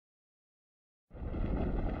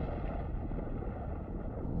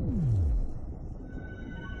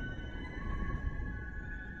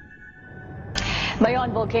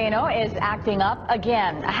Mayon Volcano is acting up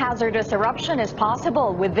again. A hazardous eruption is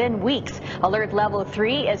possible within weeks. Alert level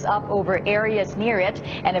 3 is up over areas near it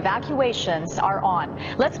and evacuations are on.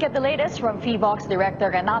 Let's get the latest from PHIVOLCS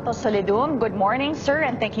Director Renato Solidum. Good morning, sir,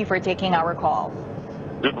 and thank you for taking our call.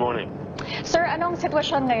 Good morning. Sir, anong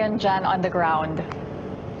sitwasyon ngayon dyan on the ground?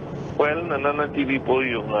 Well, nananatili po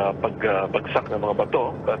yung pagbagsak ng mga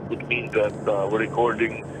bato. That would mean that we're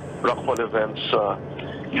recording rockfall events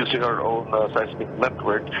using our own seismic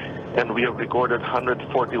network, and we have recorded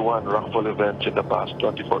 141 rockfall events in the past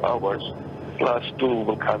 24 hours, plus 2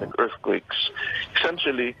 volcanic earthquakes.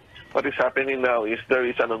 Essentially, what is happening now is there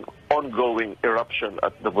is an ongoing eruption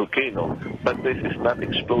at the volcano, but this is not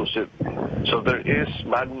explosive. So there is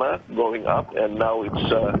magma going up, and now it's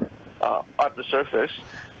at the surface.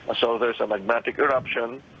 So there's a magmatic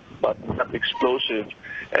eruption, but not explosive,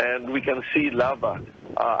 and we can see lava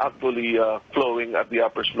actually flowing at the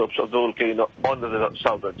upper slopes of the volcano on the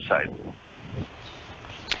southern side.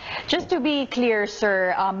 Just to be clear,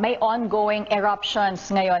 sir, may ongoing eruptions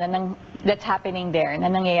ngayon that's happening there, na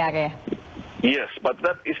nangyayari? Yes, but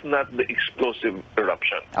that is not the explosive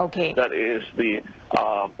eruption. Okay. That is the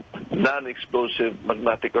non-explosive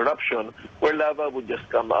magmatic eruption where lava would just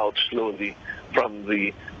come out slowly from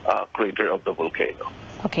the crater of the volcano.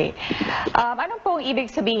 Okay. Ano pong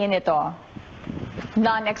ibig sabihin nito?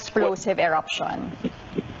 Non-explosive eruption.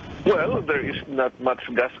 Well, there is not much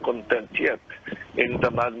gas content yet in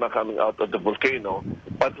the magma coming out of the volcano,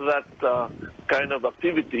 but that kind of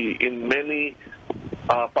activity in many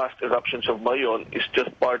past eruptions of Mayon is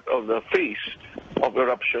just part of the phase of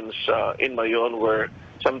eruptions in Mayon, where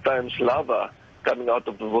sometimes lava coming out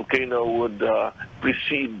of the volcano would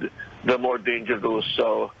precede the more dangerous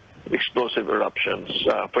explosive eruptions.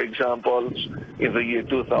 For example, in the year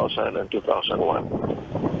 2000 and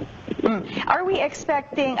 2001. Are we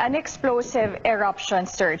expecting an explosive eruption,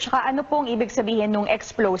 sir? Tsaka ano pong ibig sabihin nung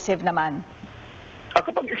explosive naman?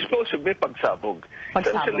 Kapag explosive, may pagsabog.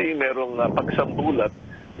 Essentially, merong pagsambulat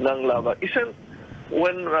ng lava.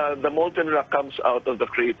 When the molten rock comes out of the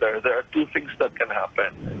crater, there are two things that can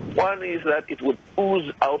happen. One is that it would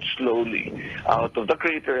ooze out slowly out of the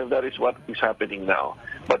crater, and that is what is happening now.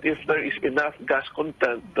 But if there is enough gas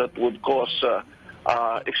content that would cause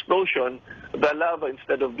explosion, the lava,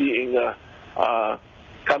 instead of being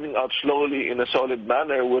coming out slowly in a solid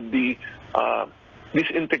manner, would be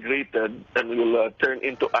disintegrated and will turn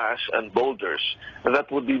into ash and boulders. And that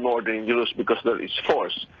would be more dangerous because there is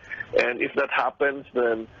force. And if that happens,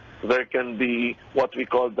 then there can be what we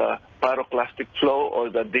call the pyroclastic flow, or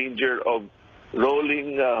the danger of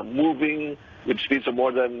rolling, moving with speeds of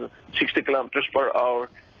more than 60 kilometers per hour,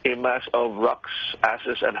 a mass of rocks,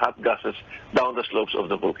 ashes, and hot gases down the slopes of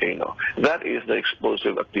the volcano. That is the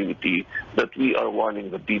explosive activity that we are warning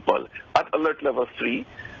the people. At alert level 3,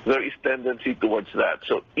 there is tendency towards that.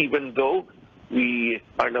 So even though we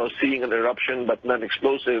are now seeing an eruption but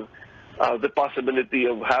non-explosive, the possibility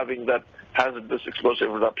of having that hazardous explosive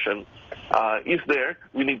eruption is there.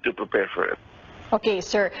 We need to prepare for it. Okay,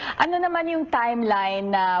 sir. Ano naman yung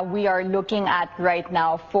timeline na we are looking at right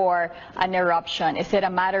now for an eruption? Is it a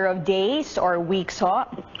matter of days or weeks, ho?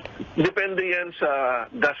 Depende yan sa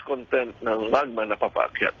gas content ng magma na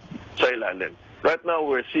papaakyat sa ilalim. Right now,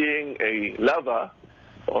 we're seeing a lava,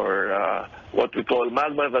 or what we call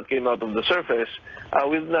magma, that came out of the surface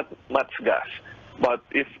with not much gas. But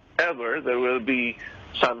if ever there will be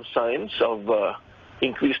some signs of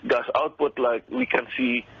increased gas output, like we can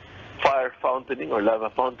see fire fountaining or lava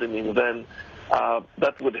fountaining, then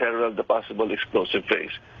that would herald the possible explosive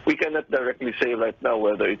phase. We cannot directly say right now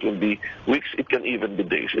whether it will be weeks, it can even be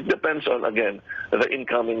days. It depends on, again, the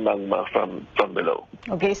incoming magma from below.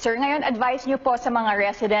 Okay, sir. Ngayon, advice niyo po sa mga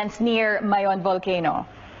residents near Mayon Volcano.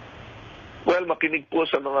 Well, makinig po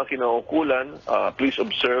sa mga kinaukulan. Please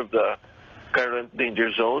observe the current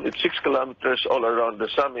danger zone. It's 6 kilometers all around the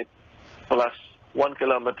summit, plus 1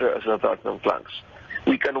 kilometer as the northern flanks.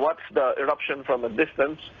 We can watch the eruption from a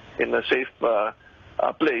distance in a safe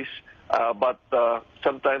place, but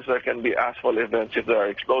sometimes there can be ashfall events if there are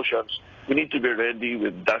explosions. We need to be ready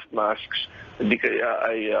with dust masks,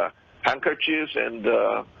 handkerchiefs, and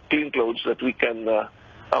clean clothes that we can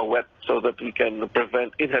wet so that we can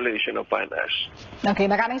prevent inhalation of fine ash. Okay,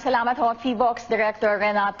 maraming salamat ho, PHIVOLCS Director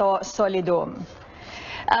Renato Solidum.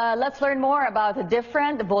 Let's learn more about the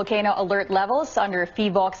different volcano alert levels under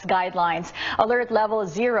PHIVOLCS guidelines. Alert level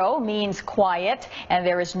 0 means quiet and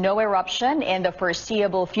there is no eruption in the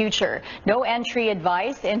foreseeable future. No entry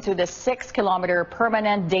advised into the 6-kilometer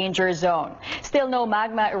permanent danger zone. Still no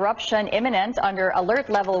magma eruption imminent under alert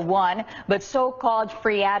level 1, but so-called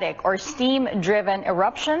phreatic or steam-driven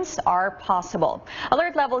eruptions are possible.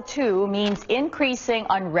 Alert level 2 means increasing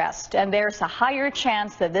unrest, and there's a higher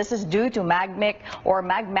chance that this is due to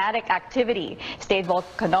magmatic activity. State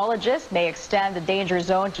volcanologists may extend the danger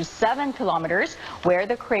zone to 7 kilometers where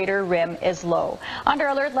the crater rim is low. Under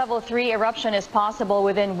alert level 3, eruption is possible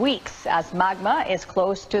within weeks as magma is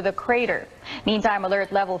close to the crater. Meantime,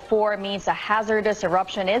 alert level 4 means a hazardous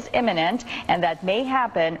eruption is imminent and that may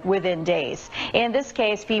happen within days. In this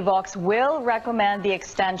case, PHIVOLCS will recommend the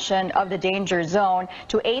extension of the danger zone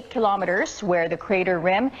to 8 kilometers where the crater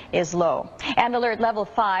rim is low. And alert level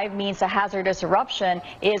 5 means a hazardous eruption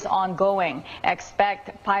is ongoing.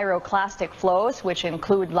 Expect pyroclastic flows, which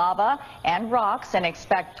include lava and rocks, and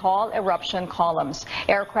expect tall eruption columns.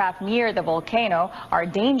 Aircraft near the volcano are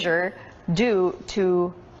danger due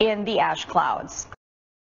to in the ash clouds.